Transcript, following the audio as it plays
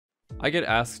I get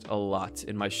asked a lot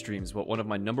in my streams what one of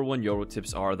my #1 Yoru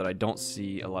tips are that I don't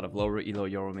see a lot of lower elo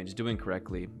Yoru mains doing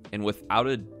correctly, and without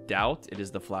a doubt, it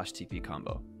is the flash TP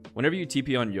combo. Whenever you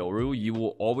TP on Yoru, you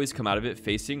will always come out of it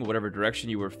facing whatever direction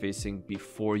you were facing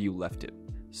before you left it.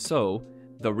 So,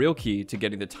 the real key to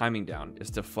getting the timing down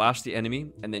is to flash the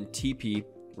enemy and then TP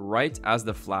right as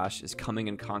the flash is coming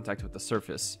in contact with the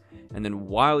surface. And then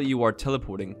while you are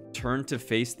teleporting, turn to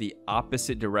face the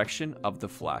opposite direction of the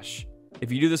flash.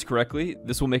 If you do this correctly,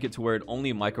 this will make it to where it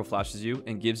only micro flashes you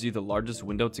and gives you the largest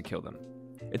window to kill them.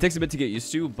 It takes a bit to get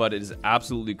used to, but it is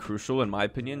absolutely crucial in my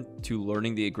opinion to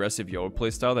learning the aggressive Yoru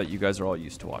playstyle that you guys are all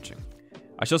used to watching.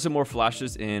 I show some more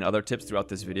flashes and other tips throughout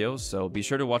this video, so be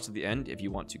sure to watch to the end if you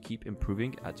want to keep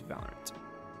improving at Valorant.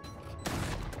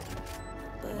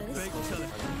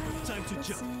 Time to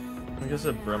jump. I guess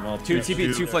a Brimwell. 2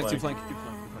 TP, 2 flank, 2 flank.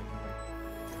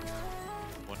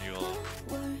 One you all.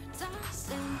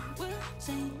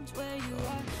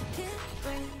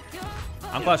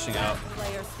 I'm flashing out.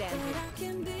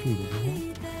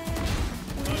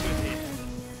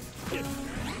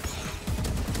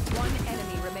 One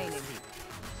enemy remaining.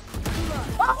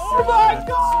 Oh my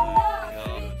god!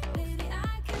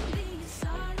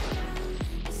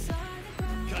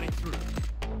 Cutting through.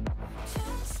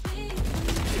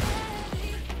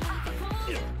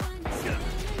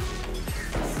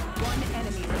 One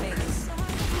enemy remaining.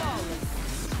 Flawless.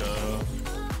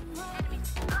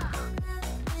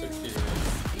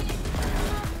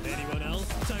 Anyone else?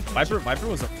 Time to Viper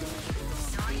was up.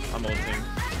 I'm ulting.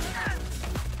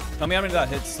 Tell me how many that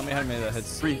hits. Somebody how many that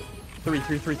hits. 3. 30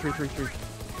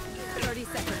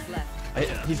 seconds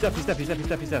left. He's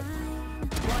deaf.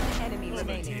 One enemy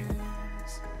remaining.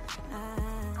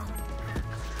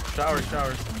 Showers.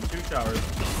 2 showers.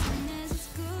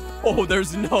 Oh,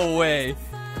 there's no way.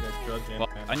 Okay, Well,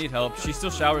 I need help. She still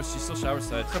showers side. You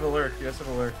guys have a lurk. They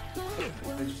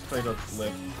just played a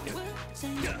lip.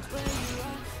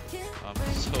 I'm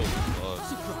so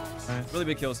close. Really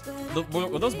big kills.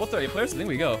 Were those both our A players? I think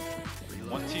we go.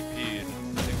 One TP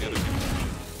and I think the other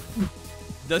team.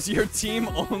 Does your team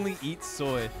only eat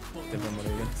soy? Different one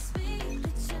again.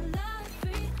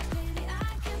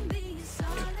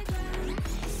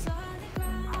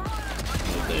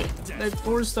 They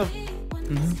forced stuff.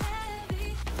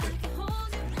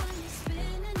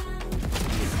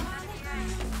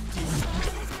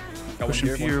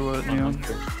 Pushing for your what, Neon?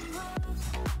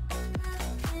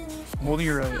 I'm holding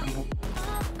your right.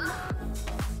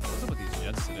 What's up with these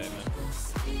jets today, man?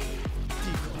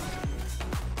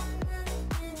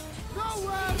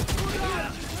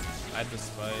 I had the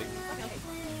spike.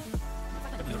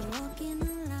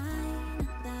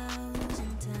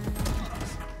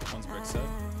 One's brick set.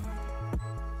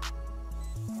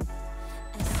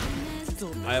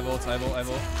 I have ult. What?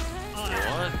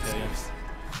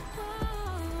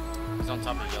 He's on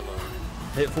top of yellow.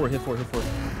 Hit 4.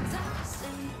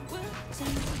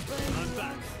 I'm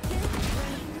back.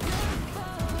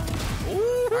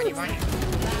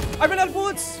 I ran out of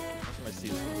bullets!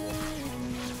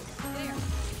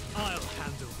 I'll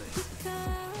handle this.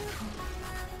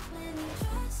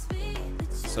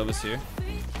 Silva's here.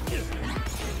 Yeah,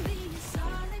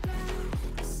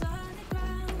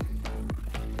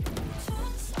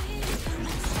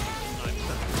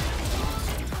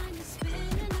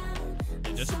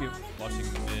 just should be watching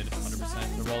mid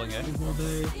 100%. They're rolling in.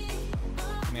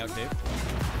 Coming out cave.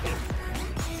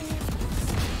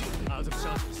 Out of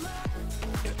charges.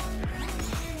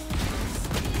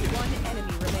 One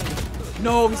enemy remaining.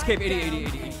 No, he's cave.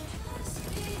 80.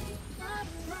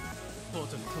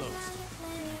 Portal closed.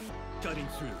 Cutting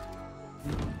through.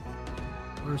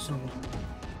 Where's someone?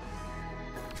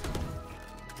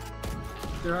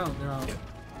 They're out.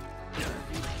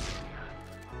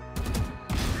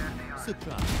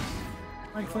 Surprise.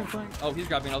 Flank. Oh, he's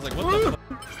grabbing. I was like, what the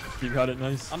fuck? You got it,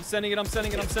 nice. I'm sending it.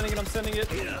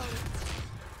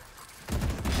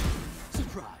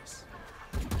 Surprise.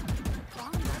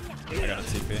 I got a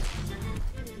TP.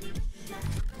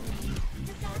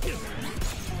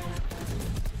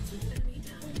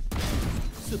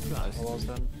 Surprise. Almost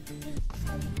done.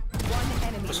 One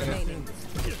enemy remaining.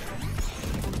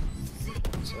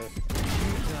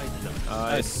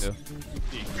 Nice.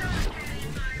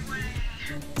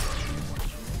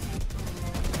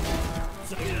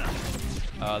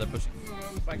 They're pushing.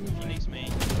 Phoenix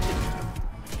main.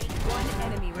 One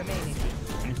enemy remaining.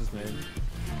 Just made.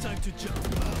 Time to jump.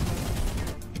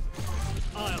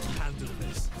 I'll handle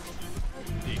this.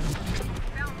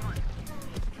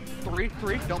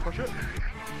 3. Don't push it.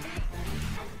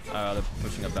 They're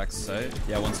pushing up back side.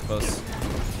 Yeah, one's close.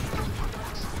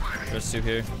 There's 2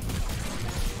 here.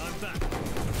 I'm back.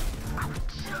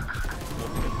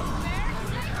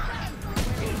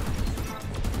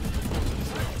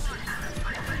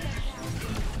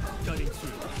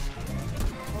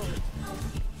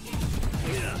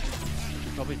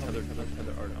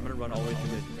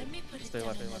 stay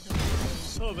left.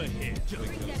 Over here.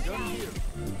 Gun here.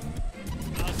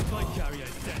 Our spike carrier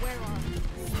is dead.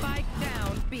 Spike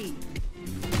down B.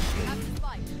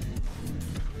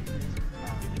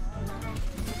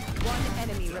 One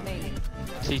enemy remaining.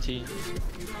 CT.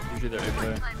 Usually they're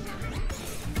everywhere.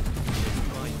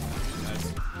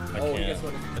 Nice. Oh, you guys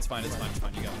want It's fine. You got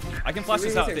it. I can flash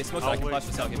this out. If they smoke it, I can flash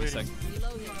this out. Give me a sec.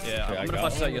 Yeah, I'm gonna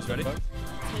flash this out. You guys ready?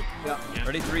 Yeah.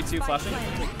 Ready? 3, 2, flashing.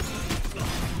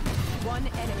 One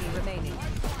enemy remaining.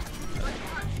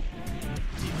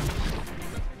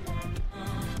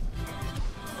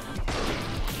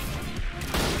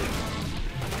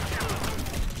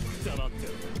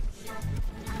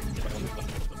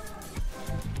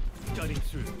 Cutting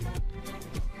through.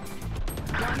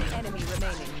 One enemy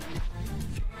remaining.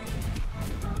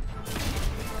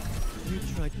 You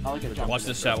tried. Watch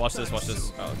this, chat. Watch this. Oh,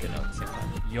 okay, no, at the same time.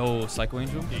 Yo, Psycho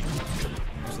Angel.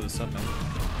 What's this up, man?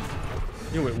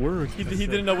 Yo, it worked. He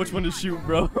didn't know which one to shoot,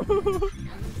 bro.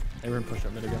 Hey, we're in push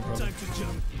up mid again, probably. Time to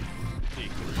jump.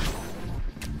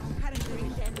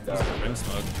 Rim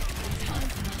smoke.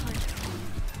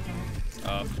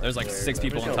 There's like 6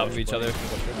 people on top of each other.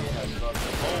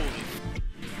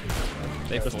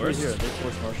 They Here, forced. they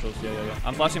force marshals. Yeah.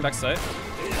 I'm flashing back side.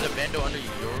 There's a Vandal under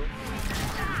Yoru.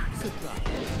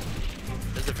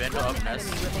 There's a Vandal up One nest.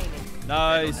 enemy remaining.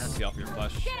 Nice. Get off your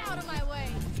flash. Out of my way.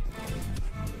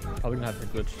 Probably gonna have to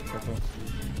glitch. Careful.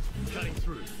 Cutting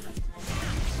through.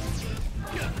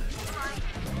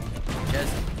 Yes.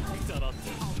 Shut up.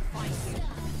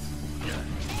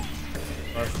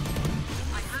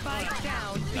 Spike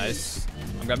down B. Nice.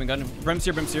 I'm grabbing gun. Brim's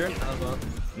here.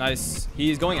 Nice.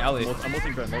 He's going alley. I'm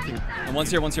ulting Brent, And one's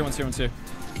here. I'm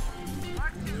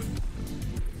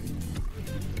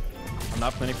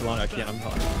not planning for long. I can't. I'm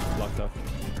blocked off.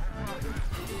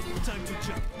 Time to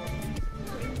jump.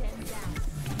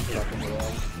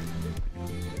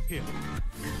 Here.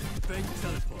 Fake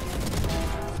teleport.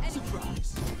 Surprise.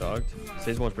 Dogged.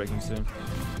 Sage wall's breaking soon.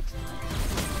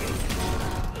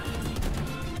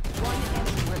 One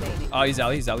enemy remaining. Oh, he's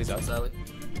alley.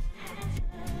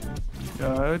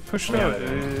 Yeah, I pushed out. I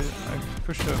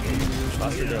pushed out.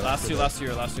 Last two.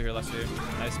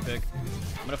 Nice pick.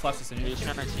 I'm gonna flash this in here. He's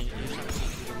trying to see.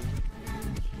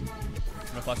 I'm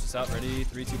gonna flash this out. Ready?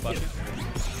 3, 2, flashing.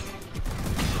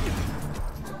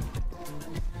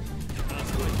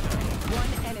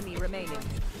 One enemy remaining.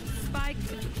 Spike.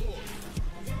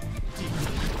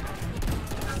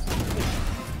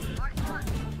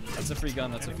 That's a free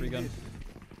gun.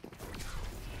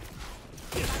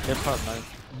 Get pot 9.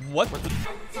 What?